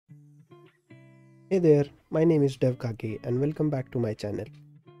Hey there, my name is DevKage and welcome back to my channel.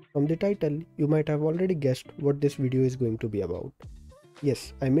 From the title, you might have already guessed what this video is going to be about.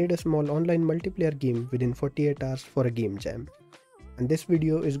 Yes, I made a small online multiplayer game within 48 hours for a game jam. And this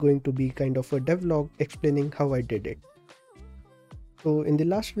video is going to be kind of a devlog explaining how I did it. So in the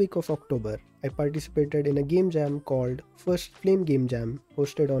last week of October, I participated in a game jam called First Flame Game Jam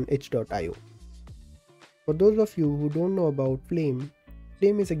hosted on itch.io. For those of you who don't know about Flame,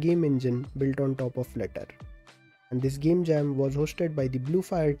 Flame is a game engine built on top of Flutter. And this game jam was hosted by the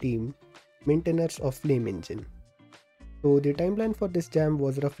Bluefire team, maintainers of Flame engine. So the timeline for this jam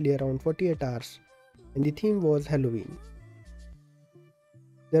was roughly around 48 hours and the theme was Halloween.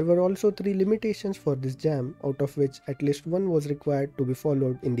 There were also 3 limitations for this jam, out of which at least one was required to be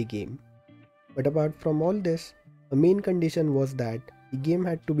followed in the game. But apart from all this, the main condition was that the game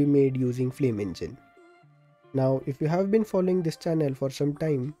had to be made using Flame engine. Now, if you have been following this channel for some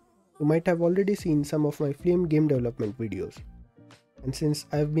time, you might have already seen some of my Flame game development videos. And since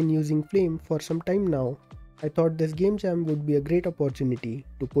I have been using Flame for some time now, I thought this game jam would be a great opportunity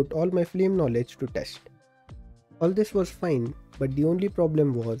to put all my Flame knowledge to test. All this was fine, but the only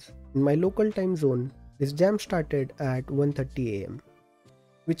problem was, in my local time zone, this jam started at 1:30 am.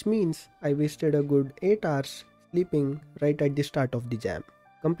 Which means I wasted a good 8 hours sleeping right at the start of the jam,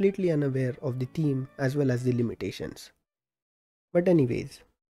 completely unaware of the theme as well as the limitations. But anyways,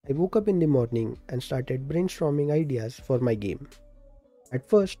 I woke up in the morning and started brainstorming ideas for my game. At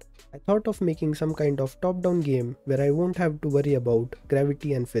first, I thought of making some kind of top-down game where I won't have to worry about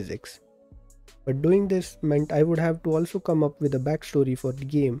gravity and physics. But doing this meant I would have to also come up with a backstory for the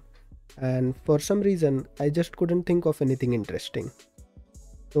game, and for some reason I just couldn't think of anything interesting.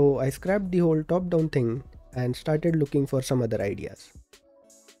 So I scrapped the whole top-down thing and started looking for some other ideas.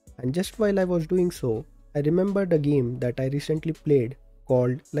 And just while I was doing so, I remembered a game that I recently played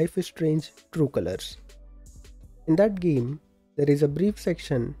called Life is Strange True Colors. In that game, there is a brief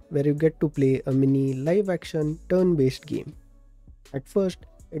section where you get to play a mini live-action turn-based game. At first,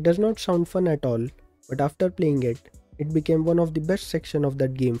 it does not sound fun at all, but after playing it, it became one of the best sections of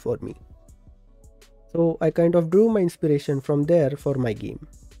that game for me. So I kind of drew my inspiration from there for my game.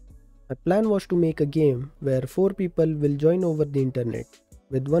 My plan was to make a game where 4 people will join over the internet,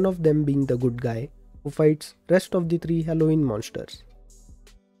 with one of them being the good guy who fights rest of the 3 Halloween monsters.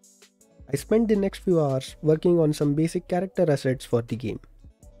 I spent the next few hours working on some basic character assets for the game.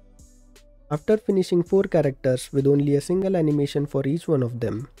 After finishing 4 characters with only a single animation for each one of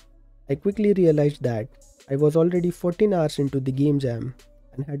them, I quickly realized that I was already 14 hours into the game jam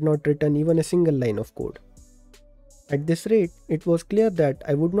and had not written even a single line of code. At this rate, it was clear that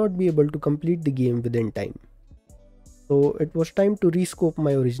I would not be able to complete the game within time. So it was time to rescope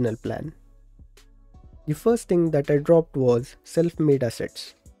my original plan. The first thing that I dropped was self-made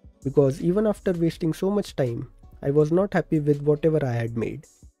assets, because even after wasting so much time, I was not happy with whatever I had made.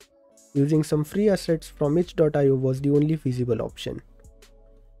 Using some free assets from itch.io was the only feasible option.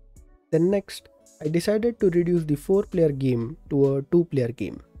 Then next, I decided to reduce the 4-player game to a 2-player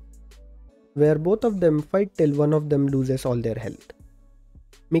game, where both of them fight till one of them loses all their health.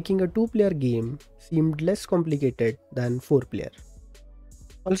 Making a 2-player game seemed less complicated than 4-player.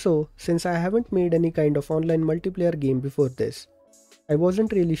 Also, since I haven't made any kind of online multiplayer game before this, I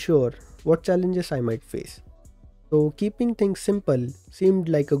wasn't really sure what challenges I might face. So keeping things simple seemed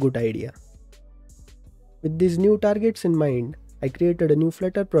like a good idea. With these new targets in mind, I created a new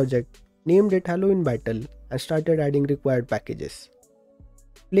Flutter project, named it Halloween Battle, and started adding required packages.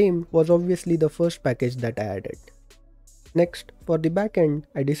 Flame was obviously the first package that I added. Next, for the backend,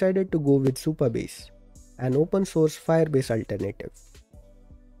 I decided to go with Supabase, an open source Firebase alternative.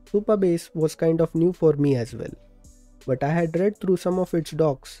 Supabase was kind of new for me as well, but I had read through some of its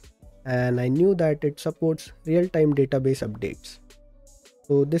docs and I knew that it supports real-time database updates.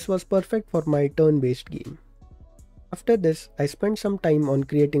 So this was perfect for my turn-based game. After this, I spent some time on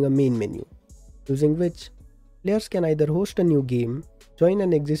creating a main menu, using which players can either host a new game, join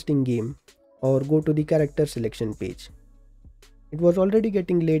an existing game, or go to the character selection page. It was already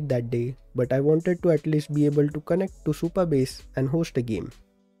getting late that day, but I wanted to at least be able to connect to Supabase and host a game.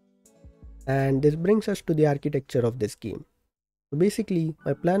 And this brings us to the architecture of this game. So basically,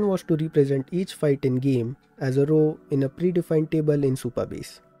 my plan was to represent each fight in game as a row in a predefined table in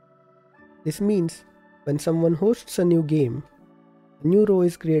Supabase. This means when someone hosts a new game, a new row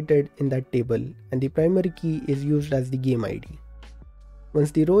is created in that table and the primary key is used as the game ID.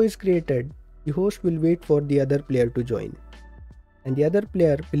 Once the row is created, the host will wait for the other player to join, and the other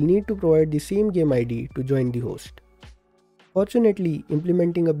player will need to provide the same game ID to join the host. Fortunately,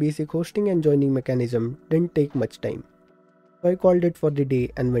 implementing a basic hosting and joining mechanism didn't take much time, so I called it for the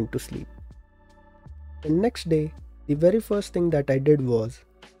day and went to sleep. The next day, the very first thing that I did was,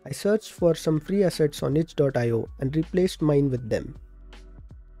 I searched for some free assets on itch.io and replaced mine with them.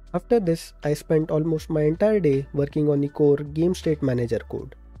 After this, I spent almost my entire day working on the core game state manager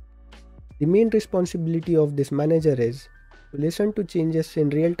code. The main responsibility of this manager is to listen to changes in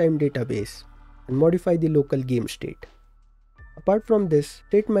real-time database and modify the local game state. Apart from this,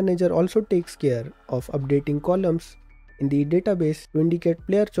 State Manager also takes care of updating columns in the database to indicate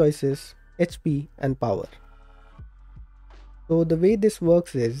player choices, HP and power. So the way this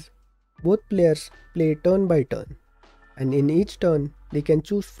works is, both players play turn by turn, and in each turn they can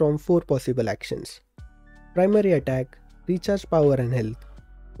choose from 4 possible actions: primary attack, recharge power and health,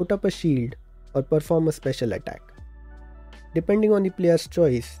 put up a shield, or perform a special attack. Depending on the player's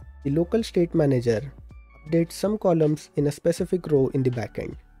choice, the local state manager updates some columns in a specific row in the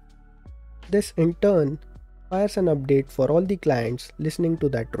backend. This in turn fires an update for all the clients listening to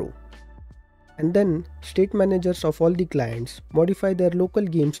that row. And then state managers of all the clients modify their local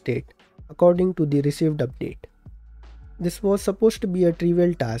game state according to the received update. This was supposed to be a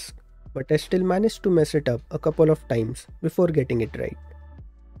trivial task, but I still managed to mess it up a couple of times before getting it right.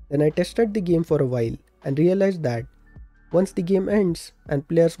 Then I tested the game for a while and realized that once the game ends and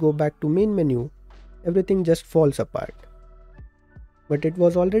players go back to main menu, everything just falls apart. But it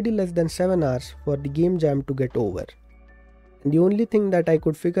was already less than 7 hours for the game jam to get over. And the only thing that I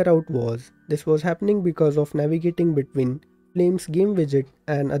could figure out was this was happening because of navigating between Flame's game widget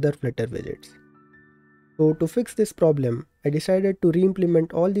and other Flutter widgets. So to fix this problem, I decided to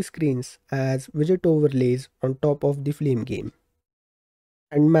re-implement all the screens as widget overlays on top of the Flame game.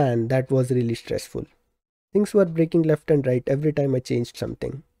 And man, that was really stressful. Things were breaking left and right every time I changed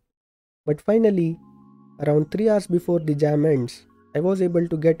something. But finally, around 3 hours before the jam ends, I was able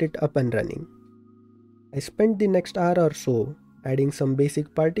to get it up and running. I spent the next hour or so adding some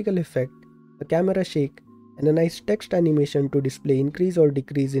basic particle effect, a camera shake, and a nice text animation to display increase or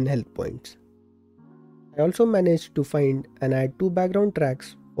decrease in health points. I also managed to find and add 2 background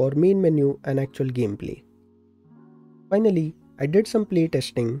tracks for main menu and actual gameplay. Finally, I did some play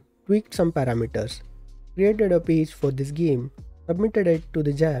testing, tweaked some parameters, created a page for this game, submitted it to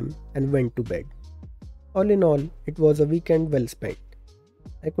the jam, and went to bed. All in all, it was a weekend well spent.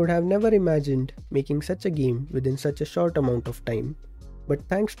 I could have never imagined making such a game within such a short amount of time, but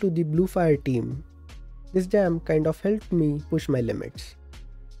thanks to the Bluefire team, this jam kind of helped me push my limits.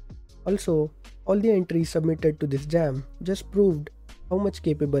 Also, all the entries submitted to this jam just proved how much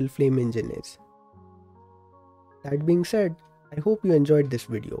capable Flame Engine is. That being said, I hope you enjoyed this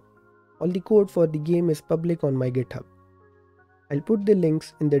video. All the code for the game is public on my GitHub. I'll put the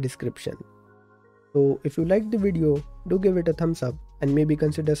links in the description. So if you liked the video, do give it a thumbs up and maybe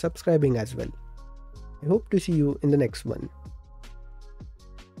consider subscribing as well. I hope to see you in the next one.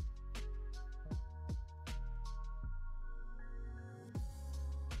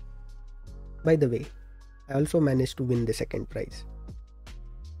 By the way, I also managed to win the second prize.